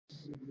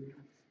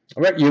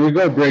All right, here we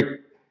go. Break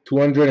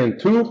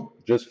 202.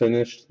 Just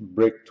finished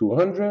break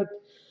 200.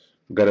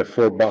 Got a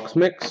 4-box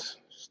mix.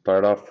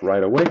 Start off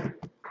right away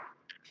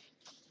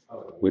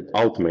with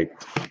Ultimate.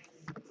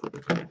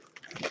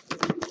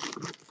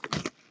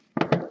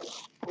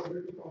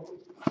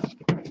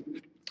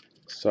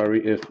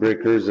 Sorry if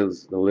breakers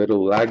is a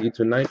little laggy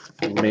tonight.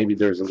 Maybe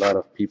there's a lot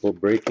of people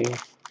breaking.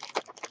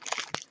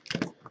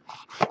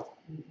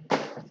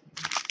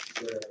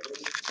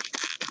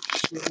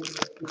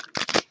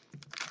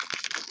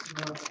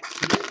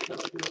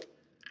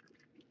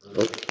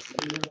 Oh,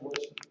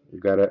 we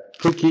got a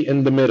cookie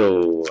in the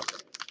middle.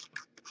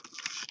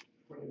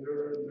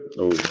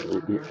 Oh,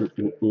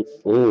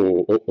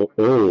 oh.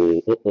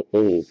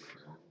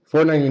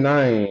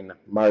 4.99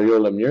 Mario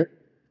Lemieux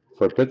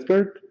for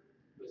Pittsburgh.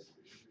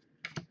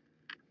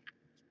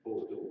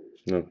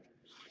 No.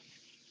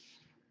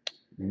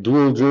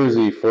 Dual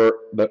jersey for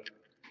the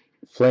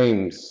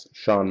Flames,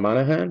 Sean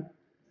Monahan.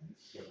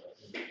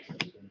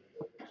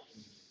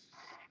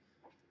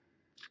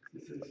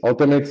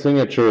 Ultimate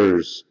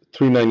signatures,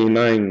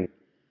 $3.99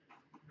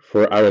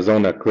 for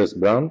Arizona, Chris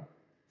Brown.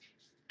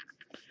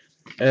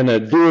 And a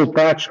dual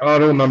patch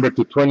auto number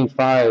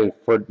 225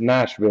 for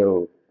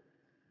Nashville,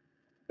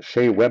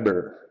 Shea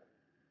Weber.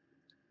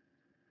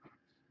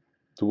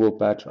 Dual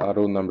patch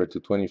auto number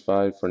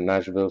 225 for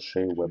Nashville,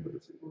 Shea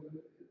Weber.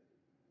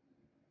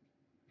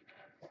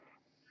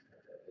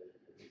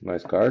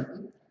 Nice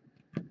card.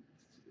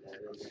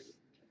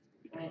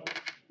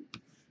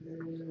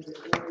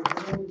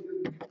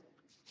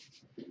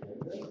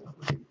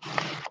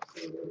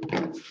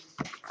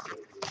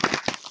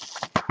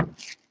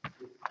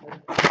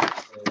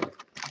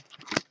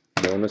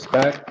 Bonus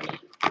pack.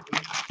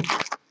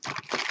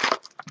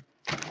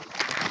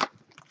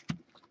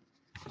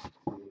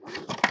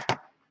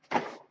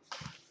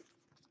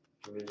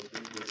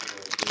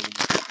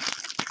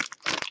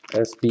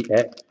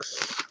 SPX.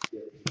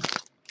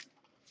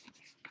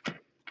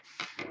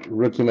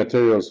 Rookie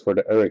materials for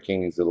the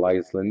Hurricanes,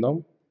 Elias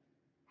Lindholm.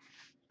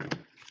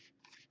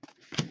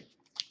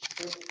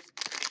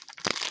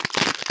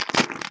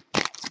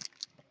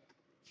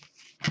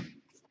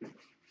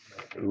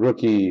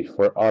 Rookie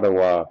for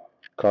Ottawa,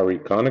 Corey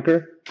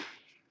Conacher.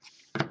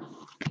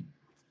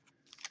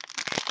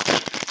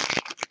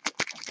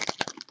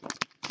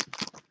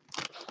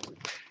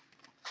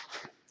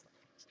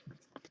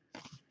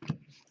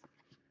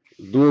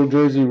 Dual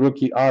jersey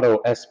rookie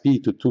auto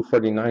SP to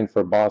 249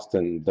 for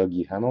Boston,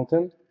 Dougie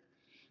Hamilton.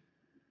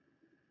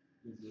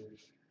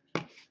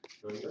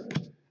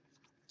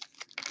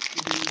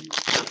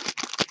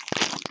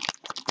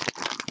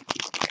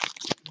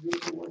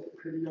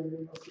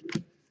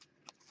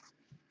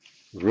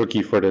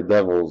 Rookie for the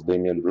Devils,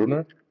 Damian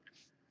Brunner.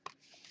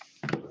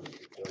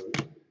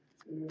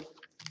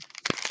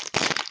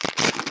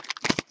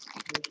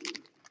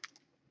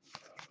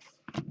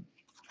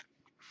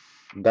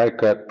 Die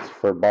cut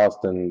for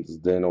Boston's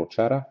Zdeno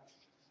Chara.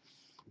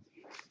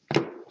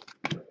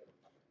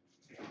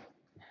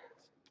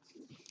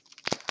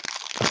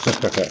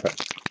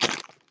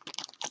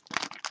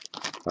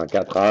 En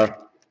 4 heures.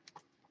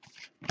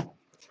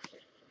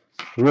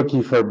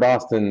 Rookie for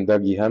Boston,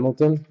 Dougie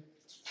Hamilton.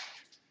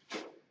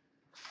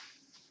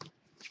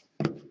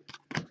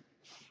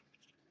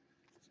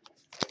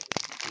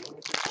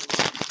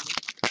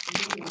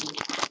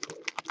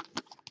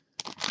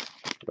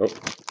 Oh,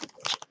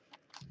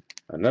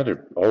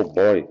 another, oh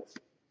boy.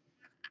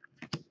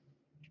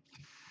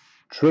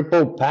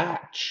 Triple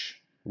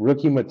patch,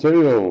 rookie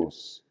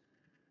materials.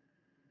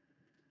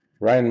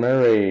 Ryan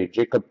Murray,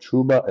 Jacob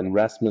Trouba, and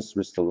Rasmus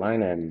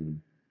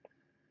Ristolainen.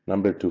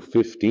 Number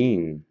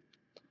 215.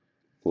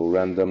 We'll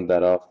random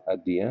that off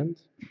at the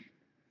end.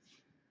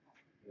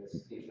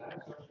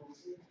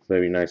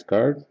 Very nice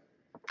card.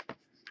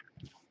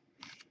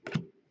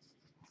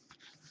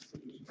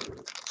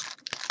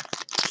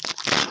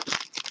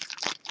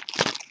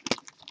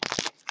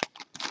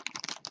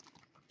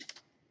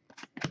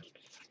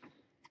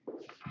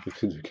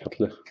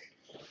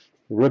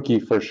 Rookie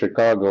for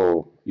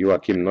Chicago,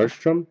 Joachim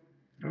Nordstrom.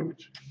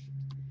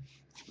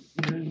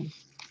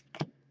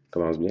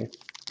 Commence bien.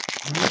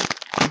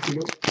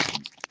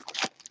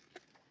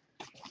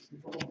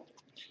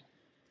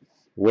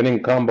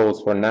 Winning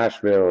combos for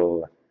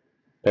Nashville,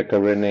 Pekka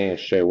Rinne,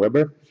 Shea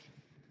Weber.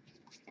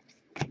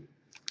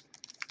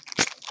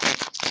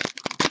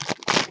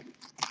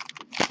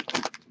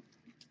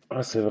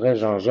 Ah, c'est vrai,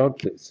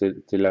 Jean-Jacques,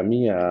 t'es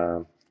l'ami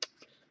à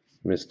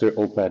Mr.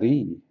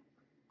 Opari.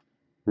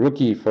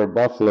 Rookie for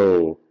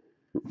Buffalo,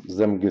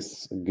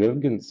 Zemgus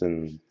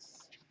Girgensons.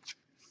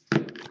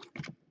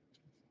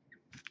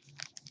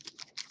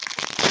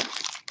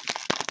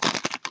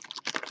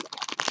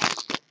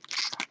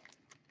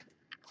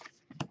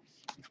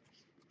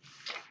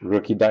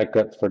 Rookie die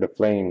cut for the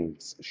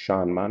Flames,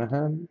 Sean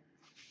Monahan.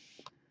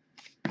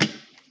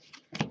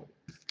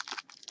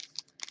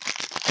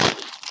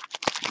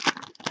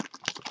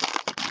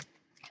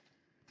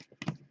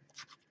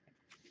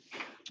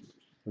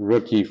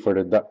 Rookie for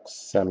the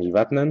Ducks, Sami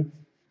Vatanen.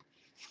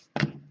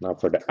 Now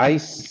for the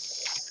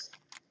Ice.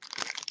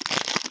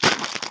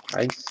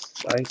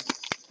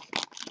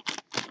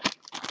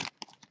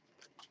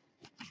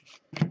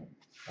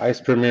 Ice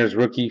Premier's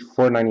rookie,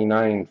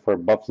 $4.99 for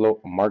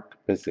Buffalo, Mark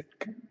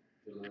Pysyk.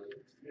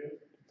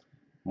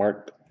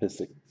 Mark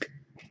Pysyk.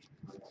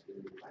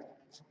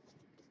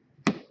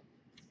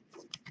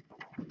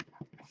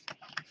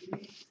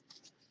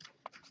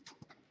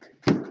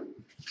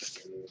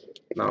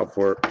 Now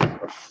for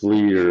a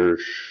Fleer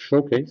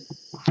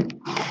Showcase.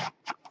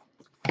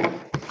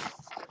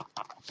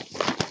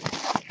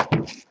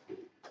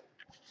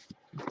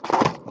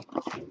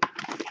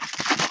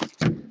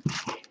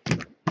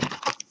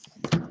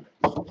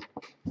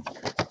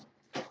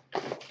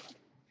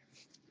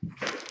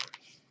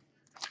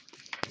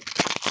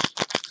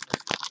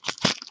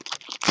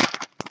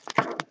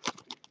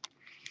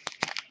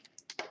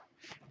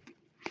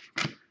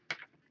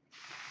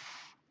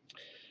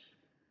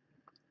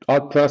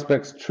 Odd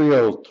Prospects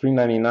Trio,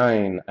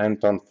 $3.99.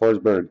 Anton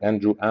Forsberg,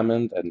 Andrew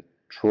Hammond, and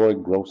Troy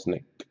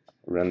Grosnick.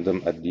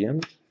 Random at the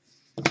end.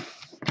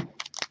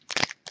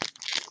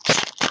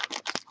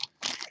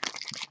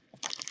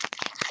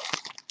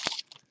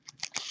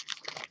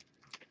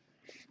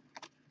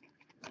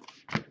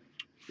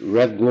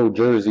 Red Glow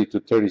jersey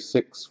to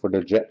 36 for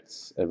the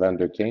Jets,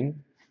 Evander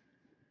Kane.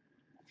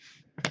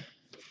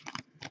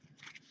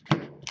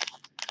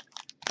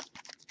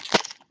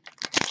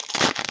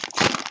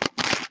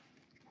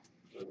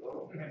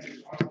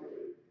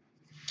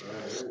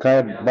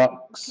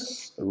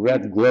 Skybox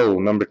Red Glow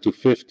number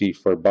 250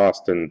 for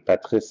Boston,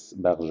 Patrice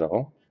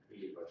Bergeron.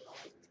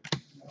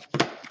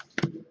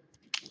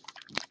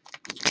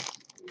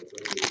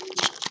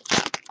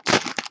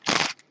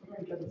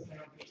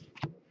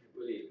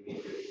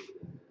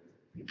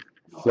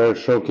 Flair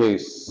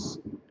Showcase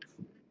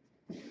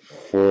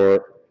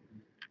for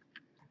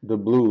the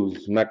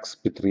Blues, Max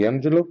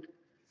Pietrangelo.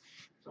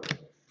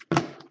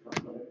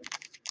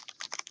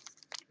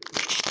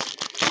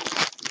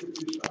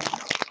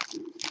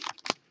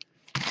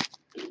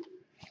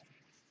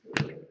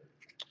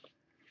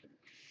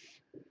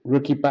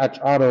 Rookie patch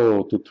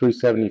auto to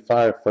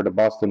 375 for the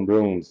Boston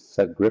Bruins,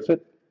 Seth Griffith.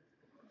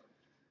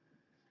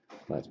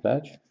 Nice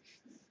patch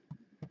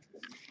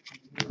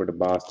for the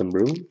Boston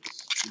Bruins.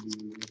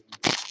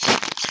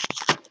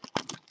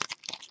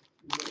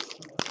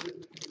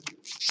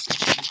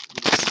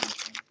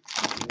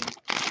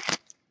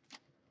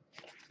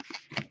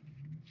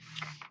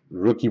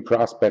 Rookie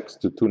prospects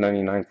to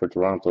 299 for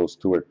Toronto,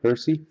 Stuart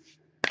Percy.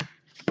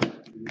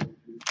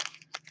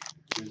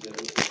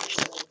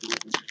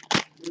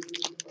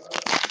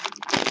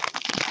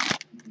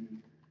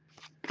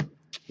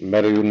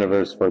 Meta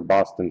Universe for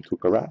Boston,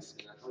 Tuukka Rask.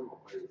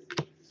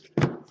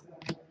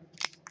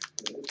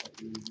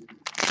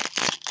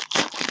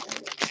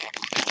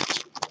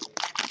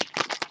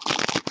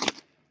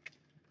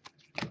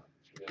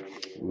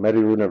 Meta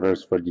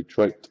Universe for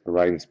Detroit,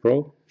 Ryan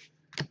Sproul.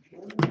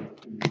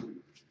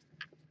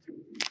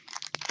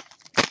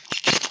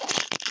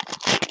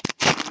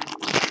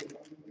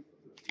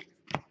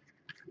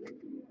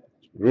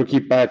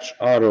 Rookie patch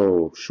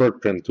auto, short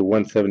print to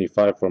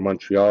 175 for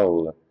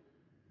Montreal,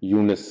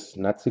 Joonas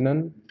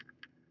Näsinen.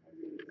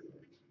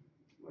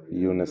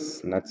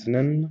 Joonas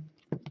Näsinen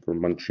for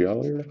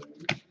Montreal.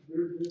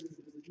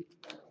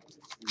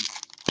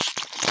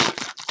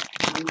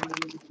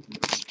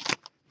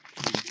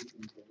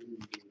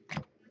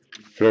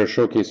 Flair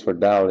Showcase for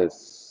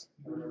Dallas,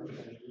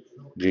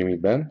 Jamie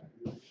Benn.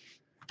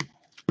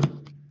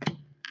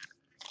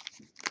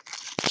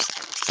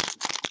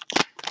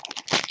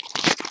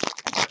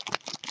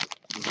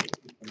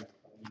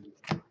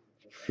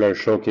 Flair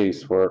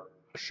Showcase for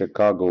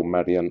Chicago,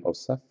 Marian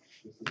Hossa.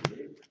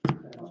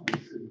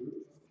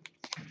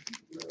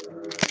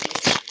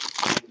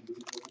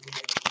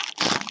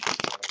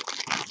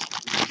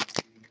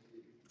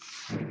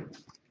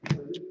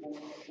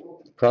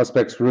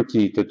 Prospects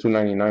rookie to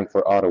 299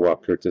 for Ottawa,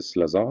 Curtis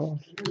Lazar.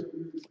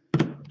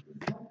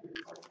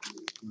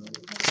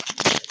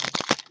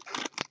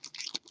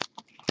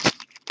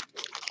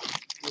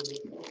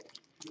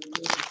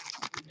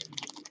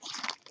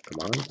 Come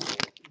on.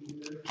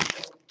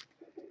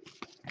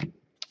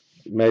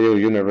 Mayo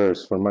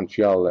Universe for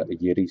Montreal,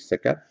 Jiří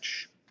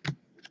Sekac.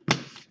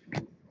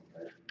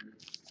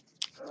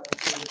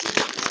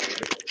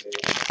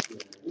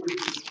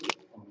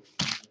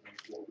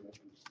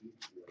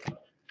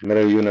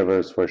 Meta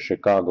Universe for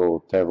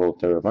Chicago, Teuvo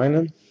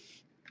Teravainen.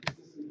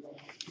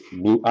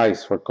 Blue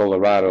Ice for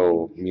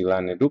Colorado,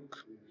 Milan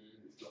Neduk.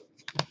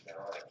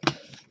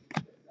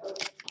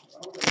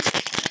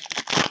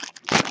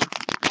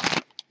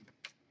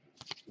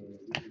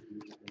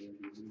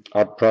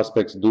 Odd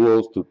Prospects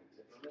Duos to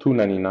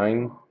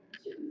 299,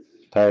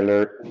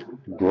 Tyler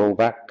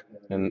Grovak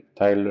and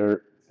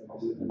Tyler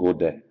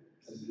Godet.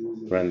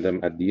 Random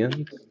at the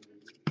end.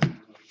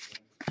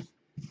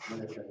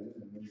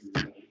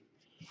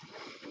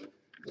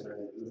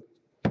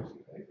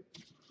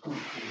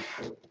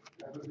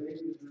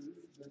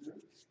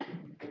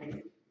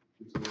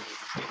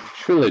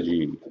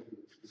 Trilogy.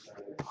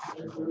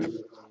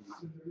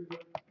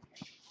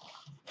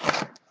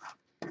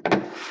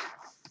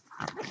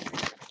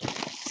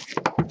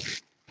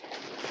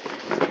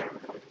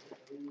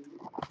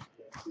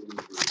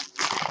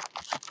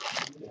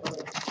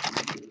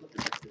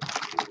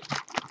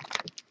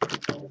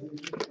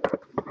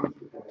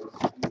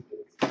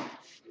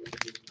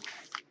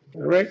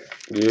 right,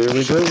 here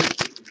we go.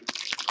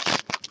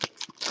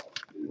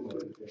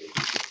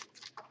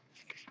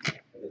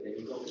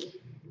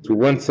 To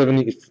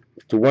 170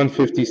 to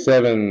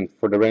 157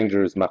 for the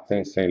Rangers,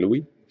 Martin St.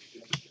 Louis.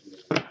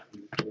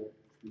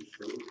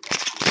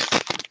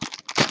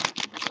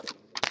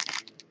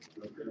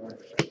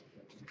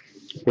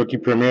 Rookie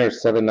Premier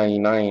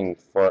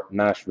 $7.99 for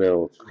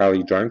Nashville,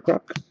 Calle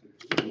Jarnkrok.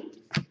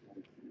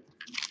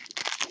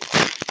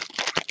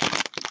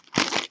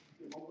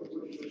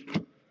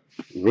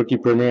 Rookie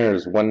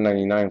Premiers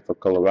 $1.99 for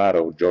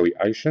Colorado, Joey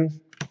Eishen.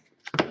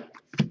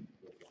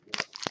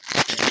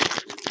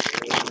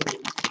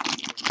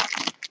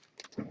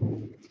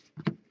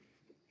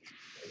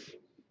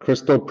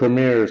 Crystal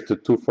Premiers to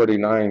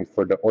 $2.49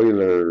 for the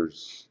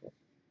Oilers,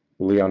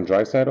 Leon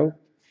Draisaitl,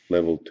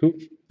 level 2.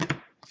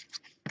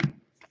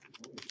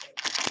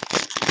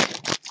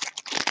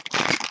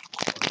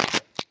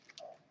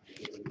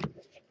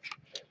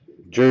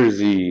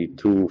 Jersey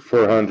to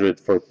 400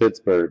 for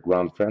Pittsburgh,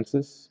 Ron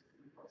Francis.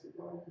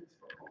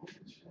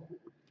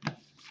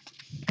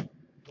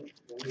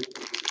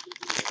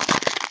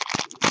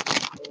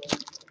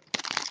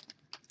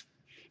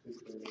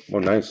 Oh,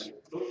 nice.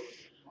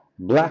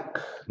 Black,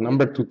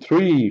 number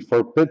 2/3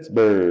 for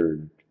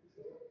Pittsburgh.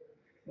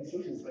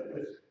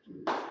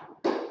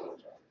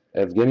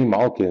 Evgeny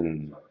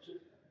Malkin.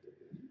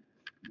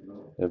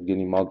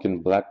 Evgeny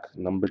Malkin, black,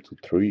 number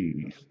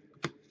 2/3.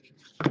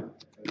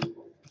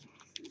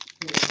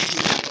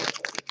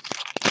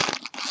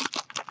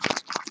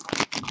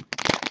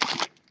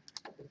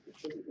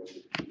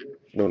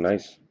 Oh,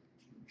 nice.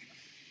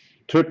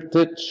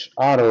 Triptych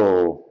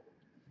auto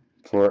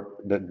for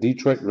the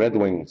Detroit Red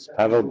Wings,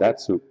 Pavel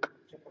Datsyuk,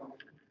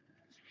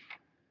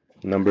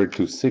 number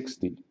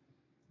 260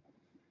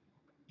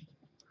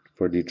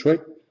 for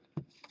Detroit.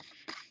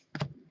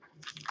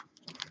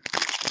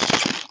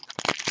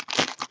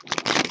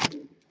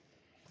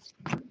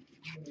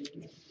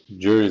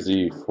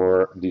 Jersey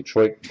for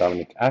Detroit,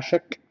 Dominic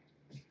Hasek,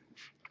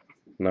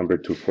 number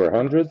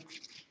 2/400.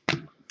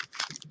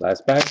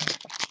 Last pack.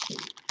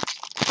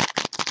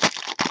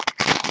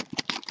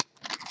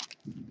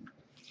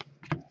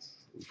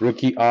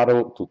 Rookie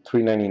auto to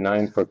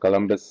 $3.99 for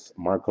Columbus,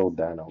 Marco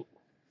Dano.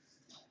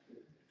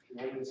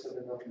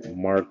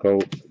 Marco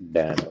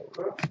Dano.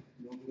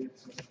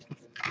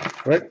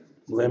 Right,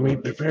 let me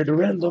prepare the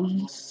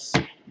randoms.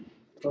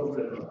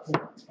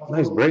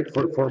 Nice break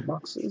for 4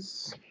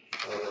 boxes.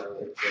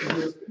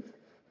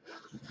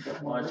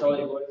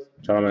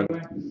 Ciao, man.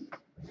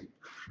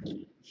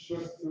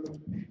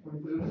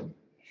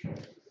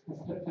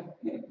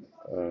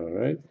 All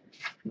right.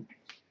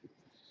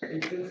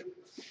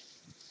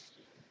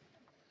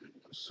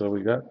 So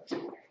we got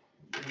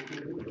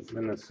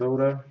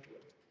Minnesota.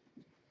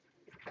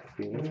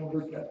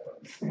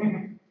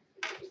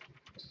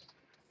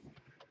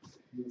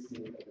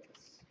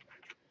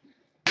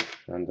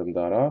 Random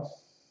dot off.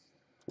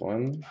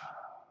 1,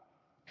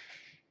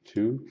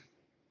 2,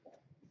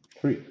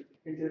 3.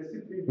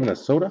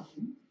 Minnesota.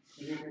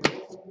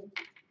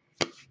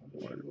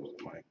 Where's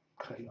my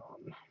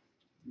crayon?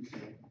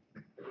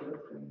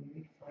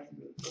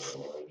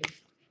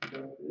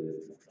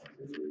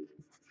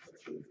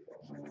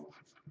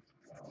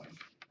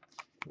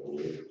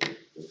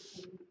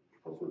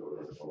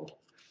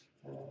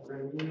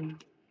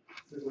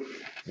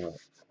 No.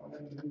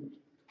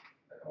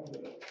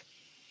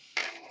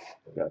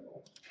 Got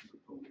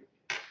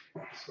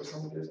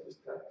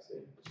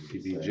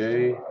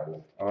CBJ,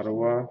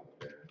 Ottawa,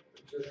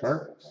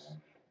 Sharks.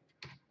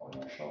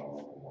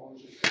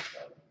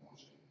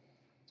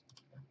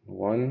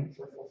 1,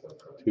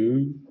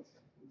 2,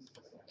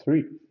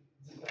 3.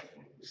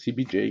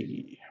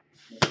 CBJ.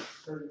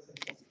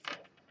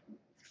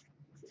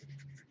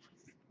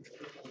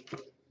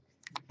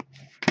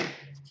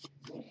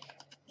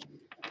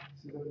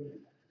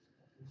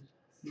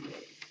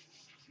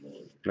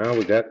 Now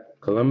we got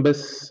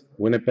Columbus,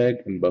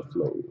 Winnipeg, and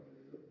Buffalo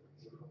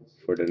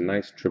for the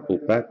nice triple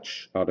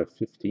patch out of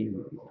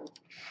 15.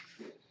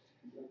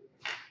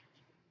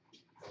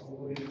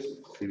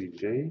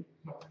 CBJ,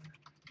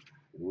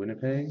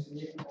 Winnipeg,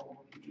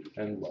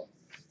 and Buff.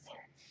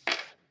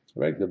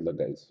 All right, good luck,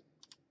 guys.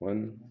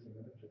 1,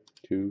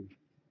 2,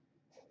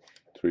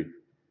 3.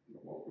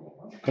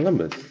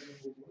 Columbus.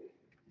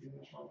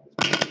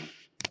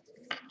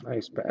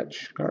 Nice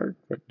patch card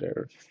right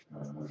there.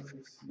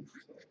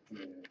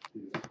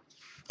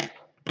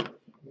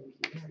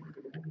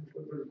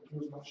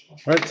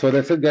 All right, so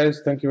that's it,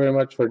 guys. Thank you very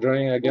much for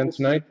joining again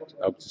tonight.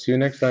 Hope to see you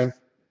next time.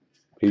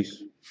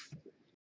 Peace.